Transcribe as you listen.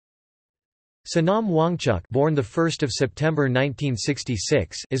Sonam Wangchuk, born the 1st of September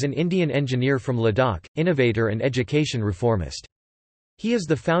 1966, is an Indian engineer from Ladakh, innovator and education reformist. He is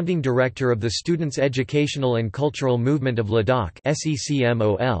the founding director of the Students' Educational and Cultural Movement of Ladakh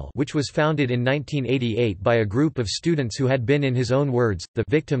 (SECMOL), which was founded in 1988 by a group of students who had been, in his own words, the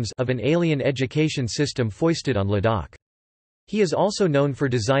victims of an alien education system foisted on Ladakh. He is also known for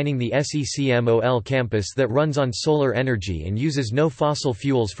designing the SECMOL campus that runs on solar energy and uses no fossil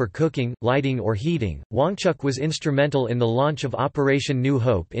fuels for cooking, lighting or heating. Wangchuk was instrumental in the launch of Operation New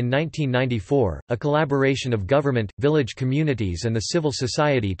Hope in 1994, a collaboration of government, village communities and the civil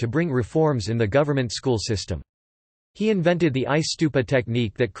society to bring reforms in the government school system. He invented the Ice Stupa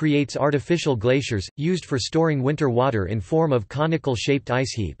technique that creates artificial glaciers, used for storing winter water in form of conical-shaped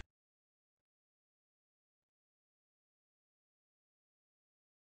ice heap.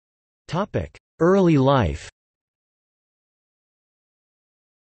 Early life.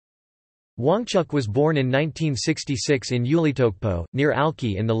 Wangchuk was born in 1966 in Ulitokpo, near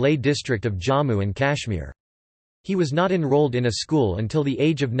Alki in the Leh district of Jammu and Kashmir. He was not enrolled in a school until the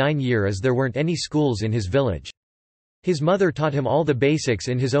age of 9 years as there weren't any schools in his village. His mother taught him all the basics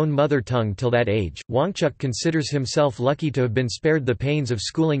in his own mother tongue till that age. Wangchuk considers himself lucky to have been spared the pains of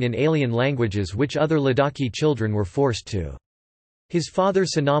schooling in alien languages which other Ladakhi children were forced to. His father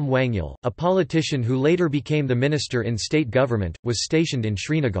Sonam Wangchuk, a politician who later became the minister in state government, was stationed in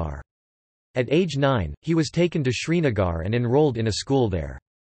Srinagar. At age 9, he was taken to Srinagar and enrolled in a school there.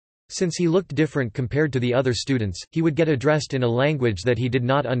 Since he looked different compared to the other students, he would get addressed in a language that he did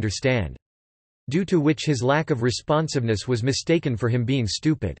not understand. Due to which his lack of responsiveness was mistaken for him being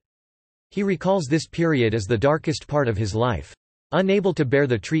stupid. He recalls this period as the darkest part of his life. Unable to bear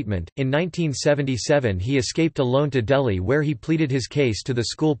the treatment, in 1977 he escaped alone to Delhi where he pleaded his case to the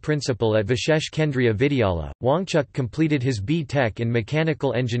school principal at Vishesh Kendriya Vidyalaya. Wangchuk completed his B.Tech in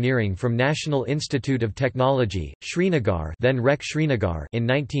Mechanical Engineering from National Institute of Technology, Srinagar, then REC Srinagar, in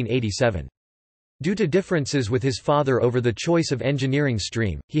 1987. Due to differences with his father over the choice of engineering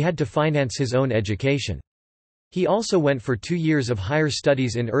stream, he had to finance his own education. He also went for 2 years of higher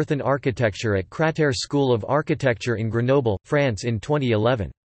studies in earthen architecture at Crater School of Architecture in Grenoble, France in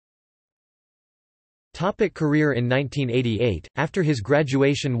 2011. Career. In 1988, after his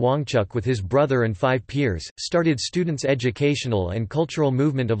graduation, Wangchuk with his brother and 5 peers, started Students' Educational and Cultural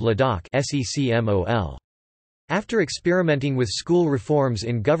Movement of Ladakh (SECMOL). After experimenting with school reforms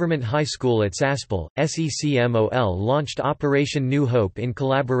in Government High School at SECMOL, SECMOL launched Operation New Hope in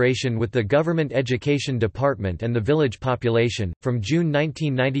collaboration with the Government Education Department and the village population. From June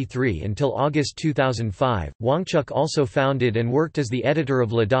 1993 until August 2005, Wangchuk also founded and worked as the editor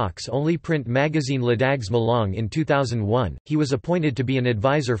of Ladakh's only print magazine Ladakh's Malang. In 2001, he was appointed to be an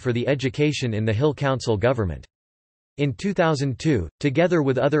advisor for the education in the Hill Council government. In 2002, together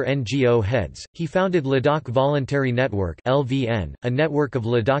with other NGO heads, he founded Ladakh Voluntary Network (LVN), a network of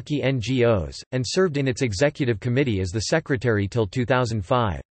Ladakhi NGOs, and served in its executive committee as the secretary till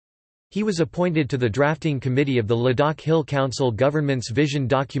 2005. He was appointed to the drafting committee of the Ladakh Hill Council government's vision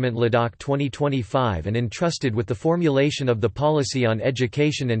document Ladakh 2025 and entrusted with the formulation of the policy on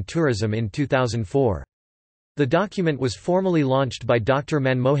education and tourism in 2004. The document was formally launched by Dr.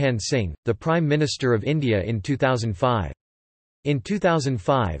 Manmohan Singh, the Prime Minister of India in 2005. In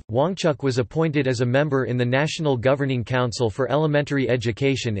 2005, Wangchuk was appointed as a member in the National Governing Council for Elementary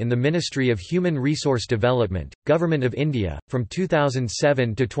Education in the Ministry of Human Resource Development, Government of India. From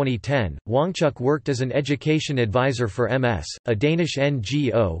 2007 to 2010, Wangchuk worked as an education advisor for MS, a Danish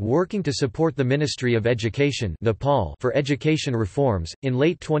NGO working to support the Ministry of Education Nepal for education reforms. In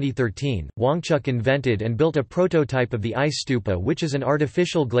late 2013, Wangchuk invented and built a prototype of the Ice Stupa, which is an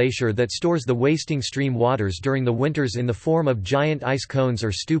artificial glacier that stores the wasting stream waters during the winters in the form of giant ice cones or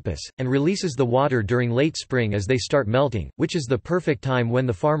stupas, and releases the water during late spring as they start melting, which is the perfect time when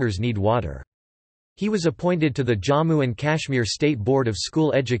the farmers need water. He was appointed to the Jammu and Kashmir State Board of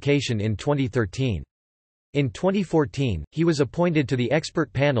School Education in 2013. In 2014, he was appointed to the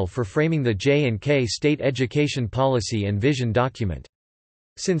expert panel for framing the J&K State Education Policy and Vision document.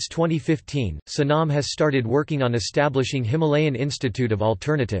 Since 2015, Sonam has started working on establishing Himalayan Institute of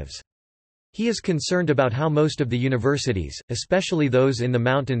Alternatives. He is concerned about how most of the universities, especially those in the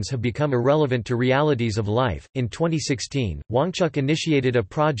mountains, have become irrelevant to realities of life. In 2016, Wangchuk initiated a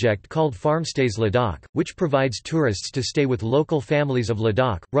project called Farmstays Ladakh, which provides tourists to stay with local families of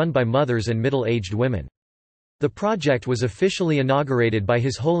Ladakh, run by mothers and middle-aged women. The project was officially inaugurated by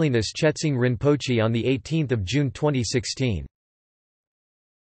His Holiness Chetsing Rinpoche on 18 June 2016.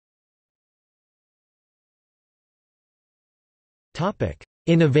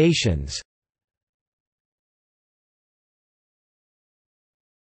 Innovations.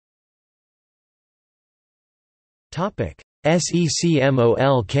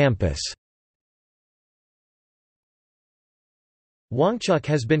 SECMOL campus. Wangchuk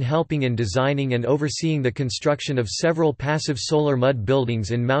has been helping in designing and overseeing the construction of several passive solar mud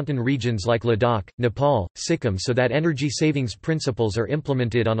buildings in mountain regions like Ladakh, Nepal, Sikkim so that energy savings principles are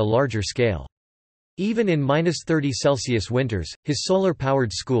implemented on a larger scale. Even in -30°C winters, his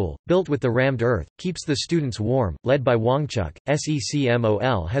solar-powered school, built with the rammed earth, keeps the students warm. Led by Wangchuk,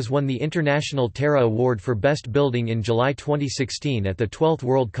 SECMOL has won the International Terra Award for Best Building in July 2016 at the 12th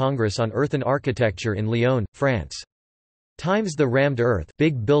World Congress on Earthen Architecture in Lyon, France. The rammed earth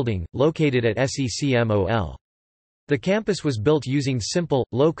big building, located at SECMOL. The campus was built using simple,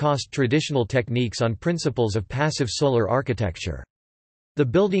 low-cost traditional techniques on principles of passive solar architecture. The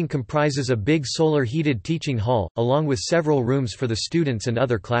building comprises a big solar-heated teaching hall, along with several rooms for the students and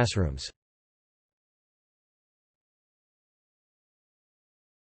other classrooms.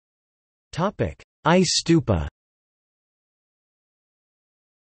 Ice Stupa.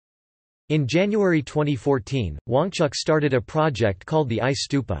 In January 2014, Wangchuk started a project called the Ice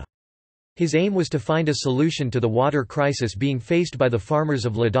Stupa. His aim was to find a solution to the water crisis being faced by the farmers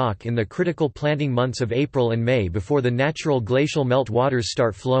of Ladakh in the critical planting months of April and May before the natural glacial melt waters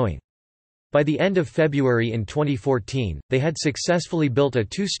start flowing. By the end of February in 2014, they had successfully built a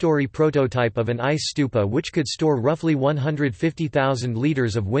two-story prototype of an ice stupa which could store roughly 150,000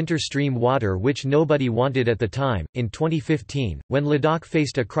 liters of winter stream water, which nobody wanted at the time. In 2015, when Ladakh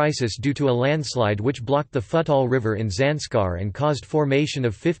faced a crisis due to a landslide which blocked the Futal River in Zanskar and caused formation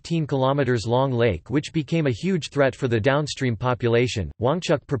of 15 km long lake which became a huge threat for the downstream population,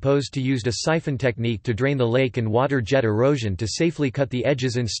 Wangchuk proposed to use a siphon technique to drain the lake and water jet erosion to safely cut the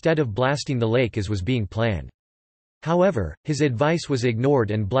edges instead of blasting the lake as was being planned. However, his advice was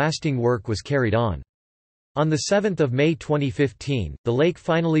ignored and blasting work was carried on. On 7 May 2015, the lake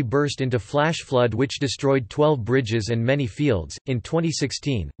finally burst into flash flood which destroyed 12 bridges and many fields. In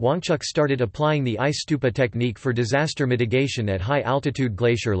 2016, Wangchuk started applying the Ice Stupa technique for disaster mitigation at high-altitude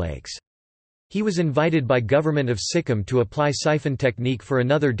glacier lakes. He was invited by government of Sikkim to apply siphon technique for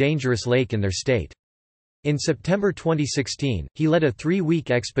another dangerous lake in their state. In September 2016, he led a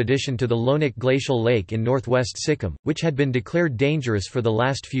 3-week expedition to the Lonik Glacial Lake in northwest Sikkim, which had been declared dangerous for the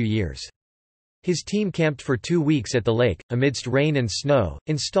last few years. His team camped for 2 weeks at the lake, amidst rain and snow,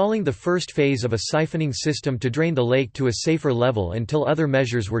 installing the first phase of a siphoning system to drain the lake to a safer level until other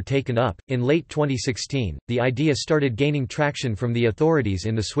measures were taken up. In late 2016, the idea started gaining traction from the authorities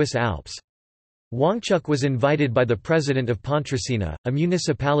in the Swiss Alps. Wangchuk was invited by the president of Pontresina, a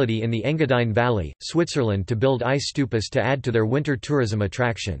municipality in the Engadine Valley, Switzerland, to build ice stupas to add to their winter tourism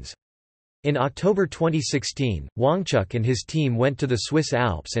attractions. In October 2016, Wangchuk and his team went to the Swiss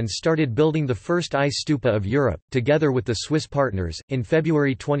Alps and started building the first ice stupa of Europe, together with the Swiss partners. In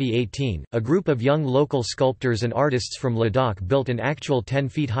February 2018, a group of young local sculptors and artists from Ladakh built an actual 10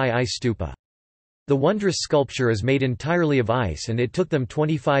 feet high ice stupa. The wondrous sculpture is made entirely of ice and it took them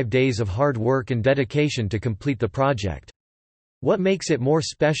 25 days of hard work and dedication to complete the project. What makes it more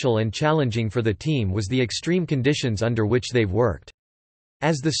special and challenging for the team was the extreme conditions under which they've worked.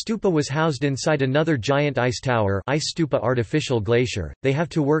 As the stupa was housed inside another giant ice tower, Ice Stupa artificial glacier, they have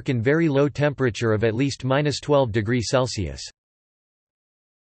to work in very low temperature of at least -12 degrees Celsius.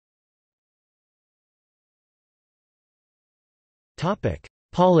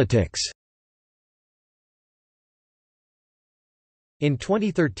 Politics. In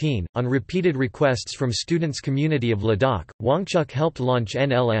 2013, on repeated requests from students community of Ladakh, Wangchuk helped launch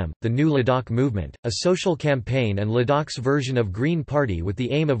NLM, the New Ladakh Movement, a social campaign and Ladakh's version of Green Party with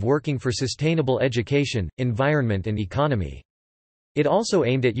the aim of working for sustainable education, environment and economy. It also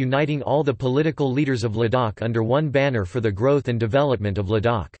aimed at uniting all the political leaders of Ladakh under one banner for the growth and development of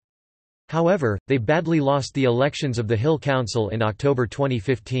Ladakh. However, they badly lost the elections of the Hill Council in October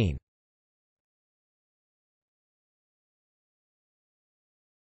 2015.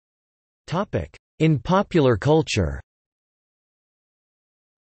 In popular culture.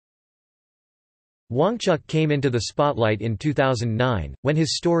 Wangchuk came into the spotlight in 2009, when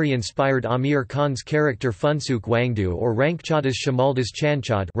his story inspired Amir Khan's character Funsuk Wangdu or Rankchadas Shamaldas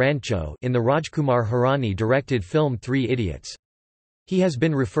Chanchad Rancho in the Rajkumar Hirani-directed film 3 Idiots. He has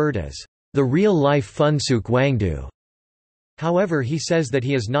been referred as the real-life Funsuk Wangdu. However, he says that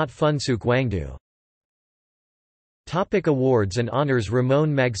he is not Funsuk Wangdu. Awards and honors.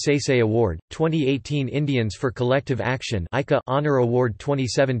 Ramon Magsaysay Award, 2018. Indians for Collective Action Honor Award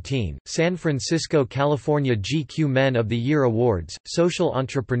 2017, San Francisco, California GQ Men of the Year Awards, Social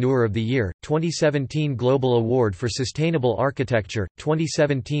Entrepreneur of the Year, 2017 Global Award for Sustainable Architecture,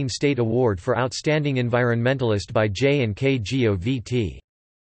 2017 State Award for Outstanding Environmentalist by J&K GOVT.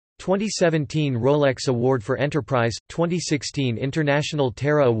 2017 Rolex Award for Enterprise, 2016 International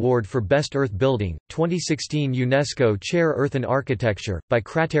Terra Award for Best Earth Building, 2016 UNESCO Chair Earth and Architecture, by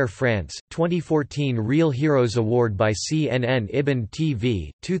Crater France, 2014 Real Heroes Award by CNN Ibn TV,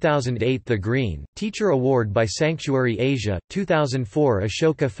 2008 The Green Teacher Award by Sanctuary Asia, 2004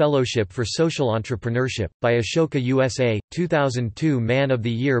 Ashoka Fellowship for Social Entrepreneurship, by Ashoka USA, 2002 Man of the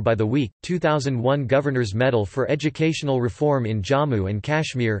Year by The Week, 2001 Governor's Medal for Educational Reform in Jammu and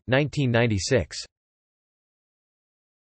Kashmir, 1996.